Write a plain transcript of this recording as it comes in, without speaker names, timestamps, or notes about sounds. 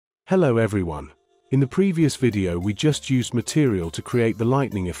Hello everyone. In the previous video we just used material to create the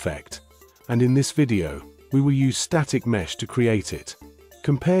lightning effect, and in this video, we will use static mesh to create it.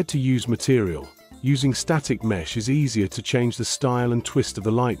 Compared to use material, using static mesh is easier to change the style and twist of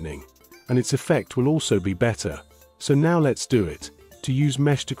the lightning, and its effect will also be better. So now let's do it. To use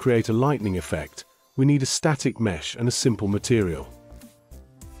mesh to create a lightning effect, we need a static mesh and a simple material.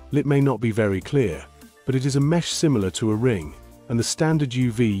 It may not be very clear, but it is a mesh similar to a ring, and the standard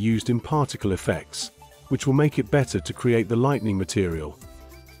UV used in particle effects, which will make it better to create the lightning material.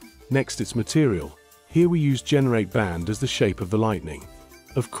 Next, its material. Here we use generate band as the shape of the lightning.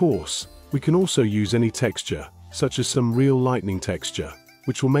 Of course, we can also use any texture, such as some real lightning texture,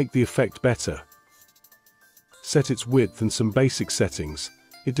 which will make the effect better. Set its width and some basic settings.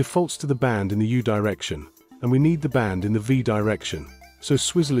 It defaults to the band in the U direction, and we need the band in the V direction, so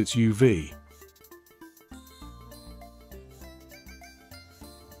swizzle its UV.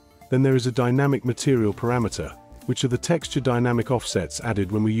 Then there is a dynamic material parameter, which are the texture dynamic offsets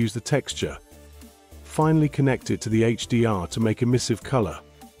added when we use the texture. Finally connect it to the HDR to make emissive color.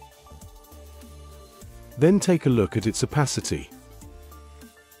 Then take a look at its opacity.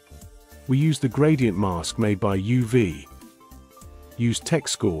 We use the gradient mask made by UV. Use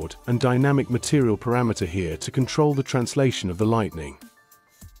text scored and dynamic material parameter here to control the translation of the lightning.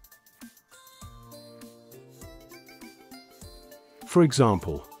 For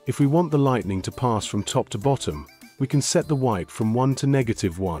example, if we want the lightning to pass from top to bottom, we can set the white from 1 to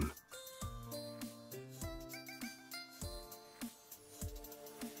 -1.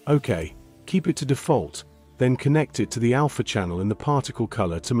 OK, keep it to default, then connect it to the alpha channel in the particle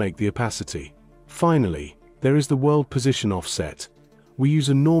color to make the opacity. Finally, there is the world position offset. We use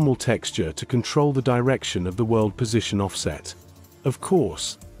a normal texture to control the direction of the world position offset. Of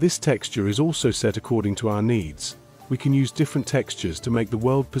course, this texture is also set according to our needs. We can use different textures to make the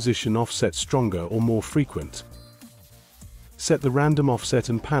world position offset stronger or more frequent. Set the random offset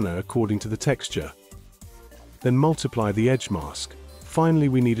and panner according to the texture. Then multiply the edge mask. Finally,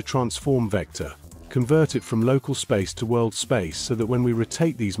 we need a transform vector. Convert it from local space to world space so that when we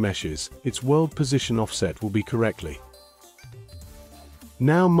rotate these meshes, its world position offset will be correctly.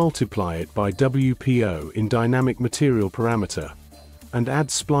 Now multiply it by WPO in dynamic material parameter, and add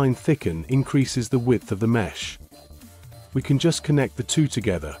spline thicken increases the width of the mesh. We can just connect the two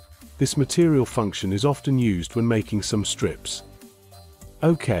together. This material function is often used when making some strips.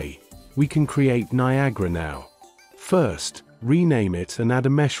 OK, we can create Niagara now. First, rename it and add a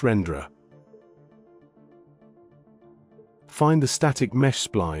mesh renderer. Find the static mesh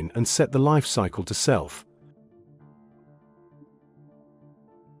spline and set the life cycle to self.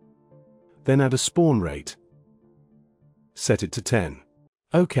 Then add a spawn rate. Set it to 10.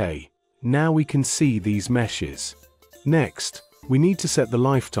 OK, now we can see these meshes. Next, we need to set the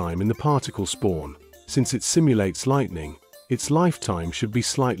lifetime in the particle spawn. Since it simulates lightning, its lifetime should be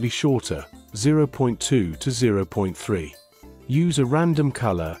slightly shorter, 0.2 to 0.3. Use a random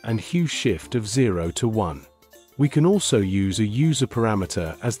color and hue shift of 0 to 1. We can also use a user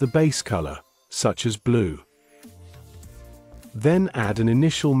parameter as the base color, such as blue. Then add an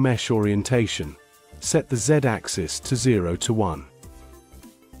initial mesh orientation. Set the Z-axis to 0 to 1.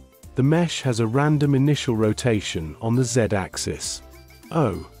 The mesh has a random initial rotation on the Z-axis.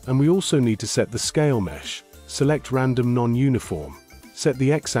 Oh, and we also need to set the scale mesh. Select random non-uniform. Set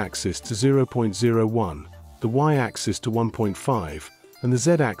the X-axis to 0.01, the Y-axis to 1.5, and the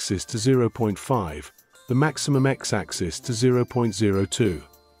Z-axis to 0.5, the maximum X-axis to 0.02,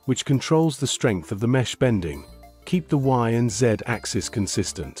 which controls the strength of the mesh bending. Keep the Y and Z-axis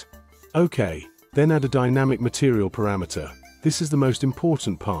consistent. OK, then add a dynamic material parameter. This is the most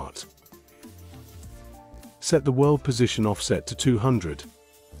important part. Set the world position offset to 200.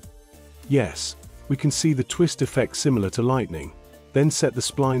 Yes, we can see the twist effect similar to lightning. Then set the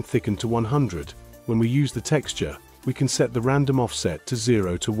spline thicken to 100. When we use the texture, we can set the random offset to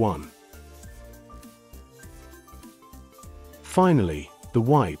 0 to 1. Finally, the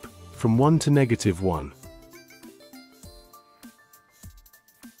wipe, from 1 to -1.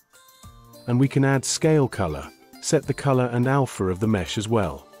 And we can add scale color. Set the color and alpha of the mesh as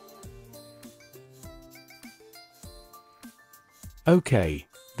well. OK,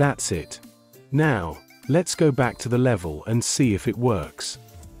 that's it. Now, let's go back to the level and see if it works.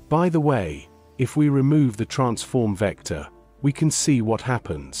 By the way, if we remove the transform vector, we can see what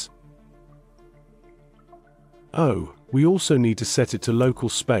happens. Oh, we also need to set it to local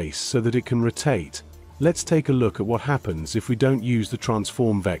space so that it can rotate. Let's take a look at what happens if we don't use the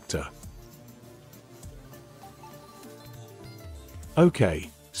transform vector. OK,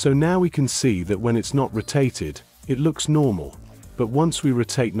 so now we can see that when it's not rotated, it looks normal. But once we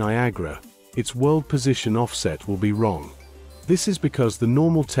rotate Niagara, its world position offset will be wrong. This is because the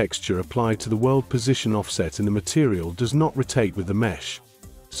normal texture applied to the world position offset in the material does not rotate with the mesh.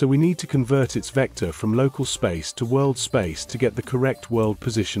 So we need to convert its vector from local space to world space to get the correct world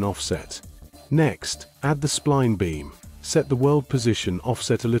position offset. Next, add the spline beam, set the world position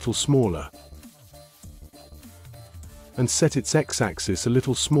offset a little smaller, and set its x-axis a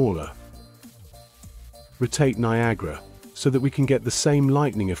little smaller. Rotate Niagara, so that we can get the same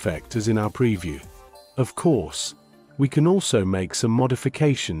lightning effect as in our preview. Of course, we can also make some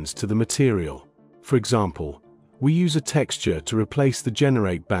modifications to the material. For example, we use a texture to replace the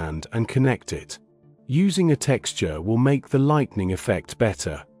generate band and connect it. Using a texture will make the lightning effect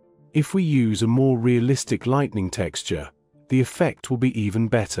better. If we use a more realistic lightning texture, the effect will be even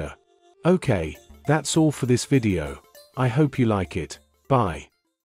better. Okay, that's all for this video. I hope you like it. Bye.